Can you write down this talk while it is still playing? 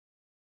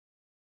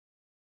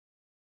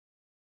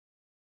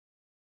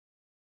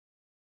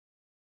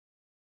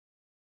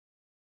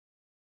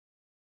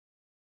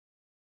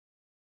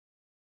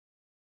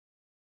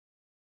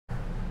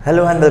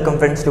Hello and welcome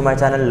friends to my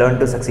channel learn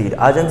to succeed.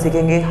 आज हम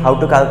सीखेंगे how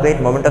to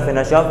calculate moment of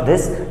inertia of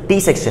this T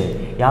section.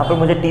 यहाँ पर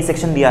मुझे T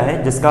section दिया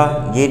है जिसका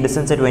ये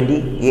डिस्टेंस है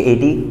 20, ये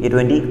 80, ये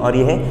 20 और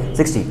ये है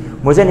 60।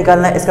 मुझे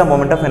निकालना है इसका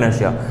मोमेंट ऑफ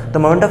इनर्शिया। तो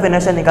मोमेंट ऑफ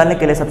इनर्शिया निकालने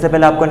के लिए सबसे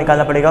पहले आपको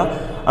निकालना पड़ेगा,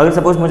 अगर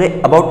सपोज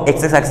मुझे अबाउट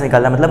एक्स एक्स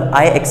निकालना है, मतलब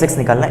आई एक्स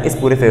निकालना है इस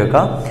पूरे फिगर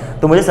का,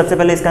 तो मुझे सबसे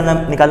पहले इसका नाम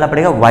निकालना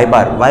पड़ेगा वाई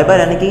बार। वाई बार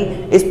यानी कि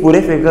इस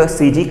पूरे फिगर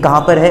सी जी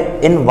कहाँ पर है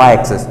इन वाई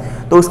एक्सिस।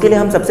 तो उसके लिए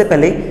हम सबसे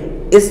पहले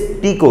इस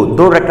टी को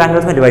दो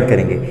रेक्टेंगल्स में डिवाइड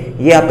करेंगे।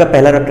 ये आपका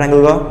पहला रेक्टेंगल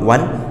होगा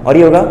 1 और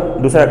ये होगा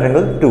दूसरा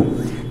रेक्टेंगल 2।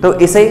 तो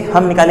इसे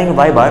हम निकालेंगे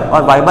वाई बार,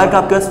 और वाई बार का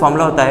आपके पास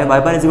फॉर्मूला होता है Y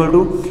bar is equal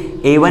to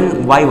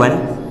a1y1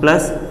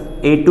 plus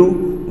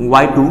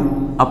a2y2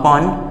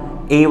 upon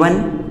a1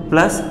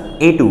 plus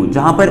a2,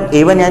 जहाँ पर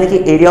a1 यानी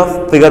कि area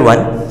of figure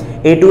 1,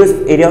 a2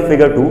 is area of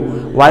figure 2,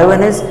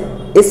 y1 is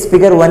इस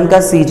फिगर 1 का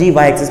सी जी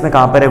वाई एक्सिस में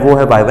कहाँ पर है वो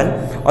है y1,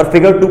 और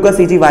फिगर 2 का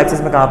सी जी वाई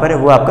एक्सिस में कहाँ पर है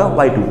वो आपका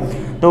y2।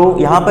 तो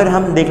यहाँ पर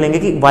हम देख लेंगे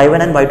कि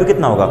y1 एंड y2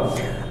 कितना होगा।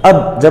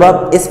 अब जब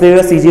आप इस फिगर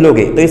का सी जी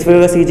लोगे तो इस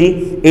फिगर का सी जी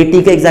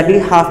 80 के एग्जैक्टली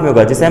हाफ में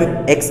होगा, जिसे हम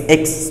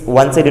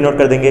xx1 से डिनोट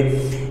कर देंगे।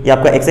 ये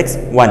आपका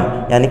xx1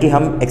 यानी कि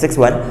हम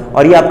xx1,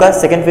 और ये आपका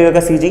सेकंड फिगर का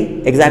सी जी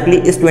एग्जैक्टली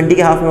इस 20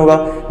 के हाफ में होगा,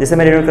 जिसे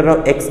मैं डिनोट कर रहा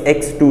हूँ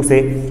xx2 से,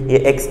 ये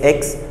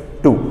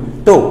xx2।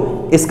 तो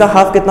इसका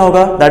हाफ कितना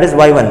होगा, that is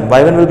y1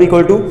 will be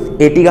equal to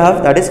 80 का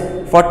half that is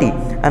 40,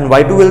 and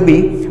y2 will be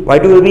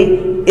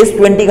इस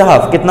 20 का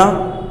हाफ कितना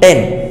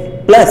 10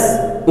 प्लस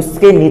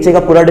उसके नीचे का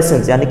पूरा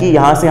डिस्टेंस, यानी कि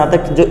यहाँ से यहाँ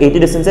तक जो 80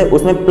 डिस्टेंस है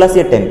उसमें प्लस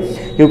ये 10,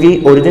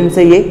 क्योंकि ओरिजिन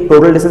से ये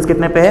टोटल डिस्टेंस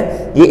कितने पे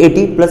है, ये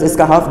 80 प्लस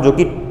इसका हाफ जो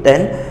कि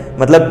 10,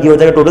 मतलब ये हो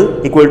जाएगा टोटल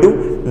इक्वल टू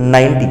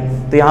 90।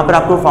 तो यहाँ पर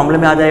आपको फॉर्मूले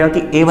में आ जाएगा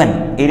कि a1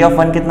 एरिया ऑफ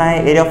 1 कितना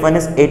है, area of 1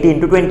 is 80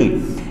 into 20,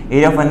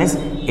 area of 1 is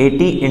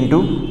 80 into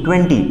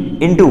 20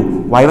 into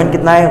y1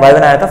 कितना है,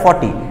 y1 आया था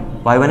 40,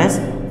 y1 इज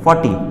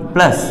 40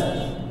 प्लस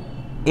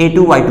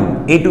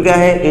a2 क्या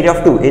है, area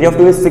of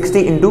 2 is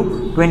 60 into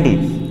 20,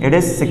 it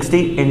is 60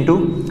 into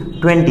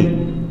 20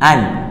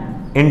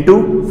 and into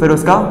फिर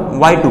उसका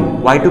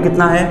y2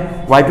 कितना है,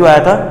 y2 आया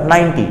था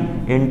 90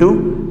 into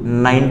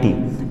 90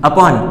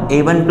 upon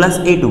a1 plus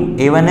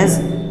a1 is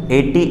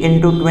 80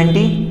 into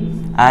 20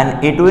 and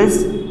a2 is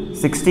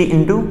 60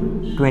 into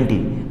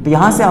 20। तो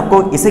यहाँ से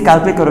आपको इसे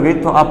कैलकुलेट करोगे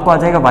तो आपको आ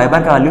जाएगा वाई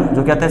बार का वैल्यू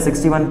जो क्या आता है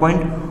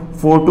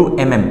 61.42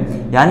 mm।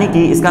 यानी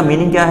कि इसका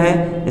मीनिंग क्या है,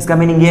 इसका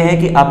मीनिंग ये है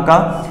कि आपका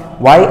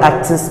वाई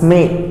एक्सिस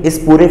में इस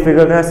पूरे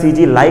फिगर का सी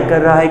जी लाई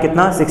कर रहा है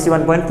कितना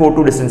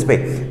 61.42 डिस्टेंस पे।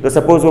 तो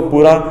सपोज वो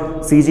पूरा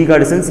सी जी का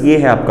डिस्टेंस ये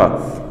है आपका,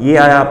 ये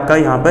आया आपका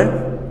यहाँ पर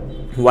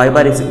Y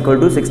bar is equal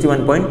to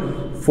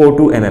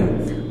 61.42 mm।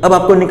 अब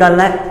आपको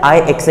निकालना है आई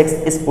एक्स एक्स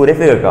इस पूरे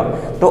फिगर का।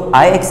 तो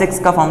आई एक्स एक्स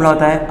का फॉर्मूला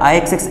होता है आई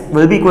x x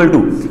will be equal to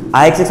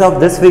I x x of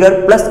this figure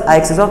plus I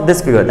x x of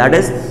this figure, that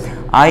is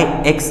I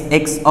x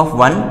x of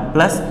 1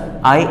 plus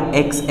I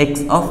x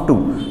x of 2।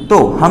 तो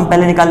हम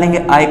पहले निकाल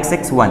लेंगे आई x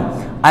x 1।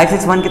 आई x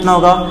x 1 कितना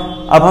होगा,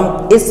 अब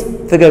हम इस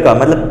फिगर का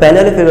मतलब पहले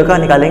वाले फिगर का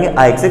निकालेंगे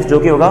आई एक्स एक्स, जो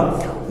कि होगा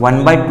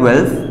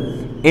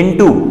 1/12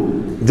 इंटू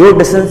जो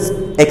डिस्टेंस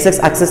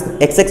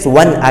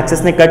xx1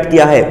 एक्सिस ने कट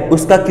किया है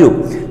उसका क्यूब।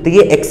 तो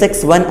ये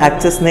xx1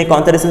 एक्सिस ने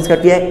कौन सा डिस्टेंस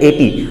कट किया है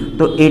 80,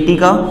 तो 80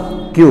 का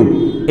क्यूब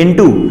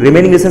इंटू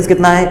रिमेनिंग डिस्टेंस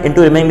कितना है,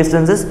 into remaining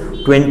distance is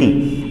 20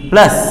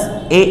 plus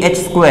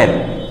ah²,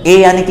 a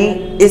यानी कि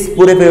इस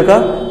पूरे फिगर का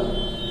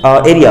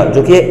एरिया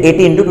जो कि है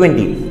 80 इंटू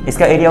 20,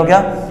 इसका एरिया हो गया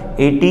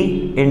 80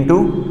 इंटू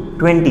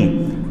 20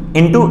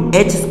 इंटू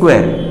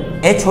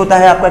h²। h होता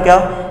है आपका क्या,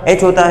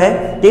 h होता है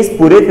कि इस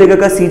पूरे फिगर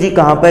का सी जी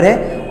कहाँ पर है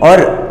और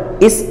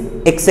इस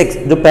एक्स एक्स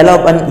जो पहला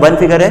वन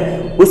फिगर है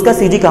उसका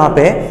सी जी कहाँ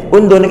पे है,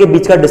 उन दोनों के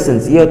बीच का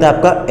डिस्टेंस, ये होता है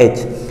आपका h।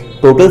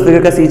 टोटल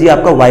फिगर का सी जी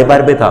आपका वाई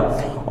बार पे था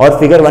और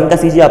फिगर 1 का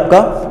सी जी आपका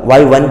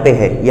y1 पे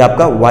है, ये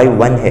आपका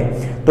y1 है।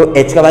 तो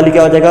h का वैल्यू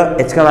क्या हो जाएगा,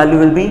 h का value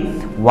will be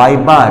Y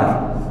bar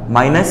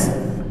minus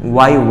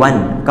y1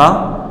 का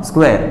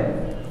स्क्वायर।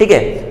 ठीक है,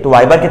 तो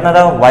वाई बार कितना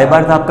था, वाई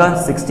बार था आपका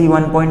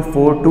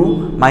 61.42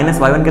 माइनस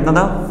y1 कितना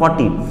था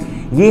 40।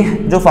 ये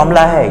जो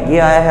फॉर्मूला है ये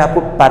आया है आपको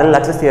पैरेलल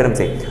एक्सिस थ्योरम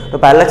से। तो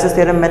पैरेलल एक्सिस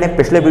थ्योरम मैंने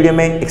पिछले वीडियो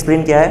में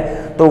एक्सप्लेन किया है,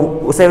 तो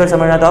उसे अगर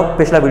समझना तो आप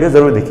पिछला वीडियो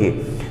जरूर देखिए।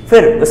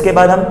 फिर उसके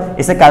बाद हम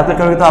इसे कैलकुलेट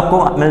करोगे तो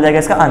आपको मिल जाएगा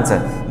इसका आंसर।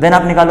 देन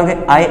आप निकालोगे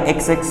आई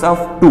एक्स एक्स ऑफ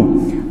 2,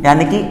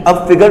 यानी कि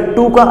अब फिगर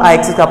 2 का आई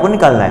एक्सिस आपको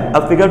निकालना है।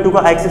 अब फिगर 2 का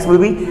आई एक्सिस विल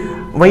बी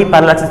वही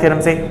पैरेलल एक्सिस थ्योरम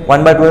से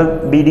 1/12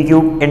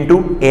 bd³ into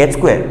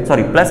ah²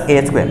 sorry plus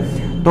ah²।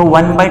 तो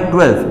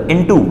 1/12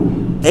 इंटू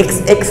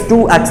xx2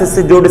 एक्सिस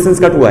से जो डिस्टेंस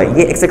कट हुआ है,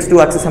 ये xx2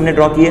 एक्सिस हमने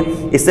ड्रॉ किए,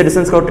 इससे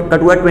डिस्टेंस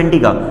कट हुआ है 20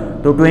 का,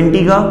 तो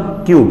 20 का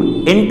cube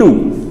into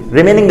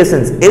remaining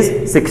distance is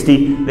 60,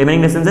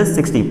 remaining distance is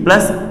 60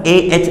 plus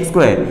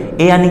ah²,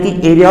 a यानी कि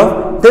area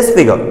of this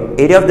figure,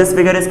 area of this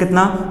figure is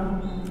कितना,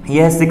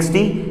 यह है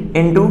 60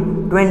 इंटू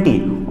 20,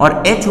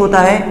 और h होता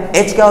है,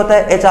 h क्या होता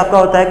है, h आपका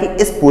होता है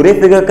कि इस पूरे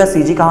फिगर का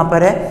सी जी कहाँ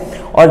पर है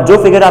और जो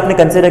फिगर आपने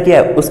कंसीडर किया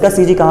है उसका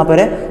सी जी कहाँ पर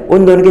है,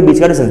 उन दोनों के बीच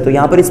का डिस्टेंस। तो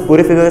यहाँ पर इस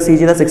पूरे फिगर का सी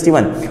जी था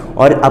 61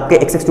 और आपके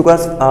xx2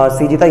 का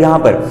सी जी था यहाँ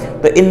पर,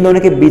 तो इन दोनों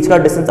के बीच का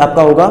डिस्टेंस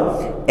आपका होगा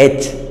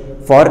h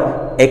फॉर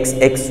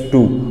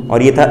xx2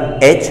 और ये था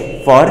h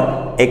फॉर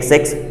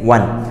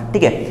xx1,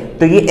 ठीक है।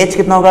 तो ये h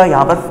कितना होगा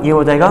यहाँ पर, ये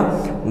हो जाएगा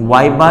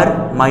y बार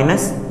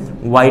माइनस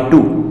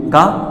y2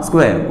 का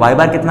स्क्वायर। y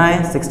बार कितना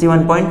है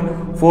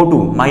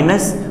 61.42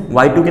 माइनस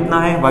y2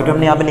 कितना है, y2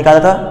 हमने यहाँ पे निकाला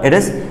था, इट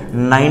इज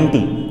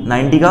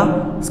 90 का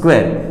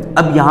स्क्वायर।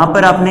 अब यहाँ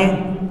पर आपने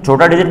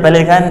छोटा डिजिट पहले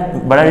लिखा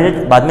है, बड़ा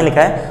डिजिट बाद में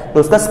लिखा है, तो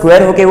उसका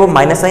स्क्वायर होके वो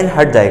माइनस साइन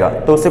हट जाएगा,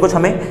 तो उससे कुछ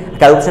हमें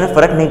कैलकुलेशन में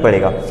फर्क नहीं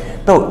पड़ेगा।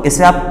 तो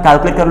इससे आप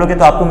कैलकुलेट कर लोगे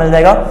तो आपको मिल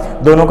जाएगा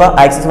दोनों का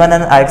ix1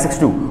 एंड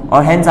ix2,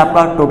 और हेंस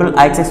आपका total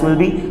ix will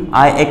be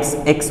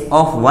ix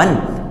of 1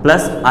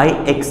 plus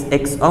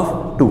ix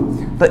of 2।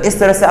 तो इस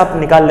तरह से आप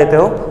निकाल लेते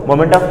हो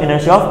moment of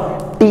inertia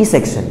of T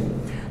section.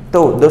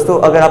 तो दोस्तों,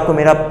 अगर आपको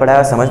मेरा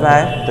पढ़ाया समझ में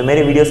आया तो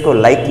मेरे वीडियोस को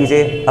लाइक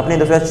कीजिए, अपने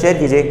दोस्तों के साथ शेयर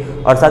कीजिए,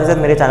 और साथ ही साथ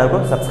मेरे चैनल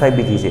को सब्सक्राइब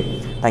भी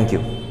कीजिए। Thank you.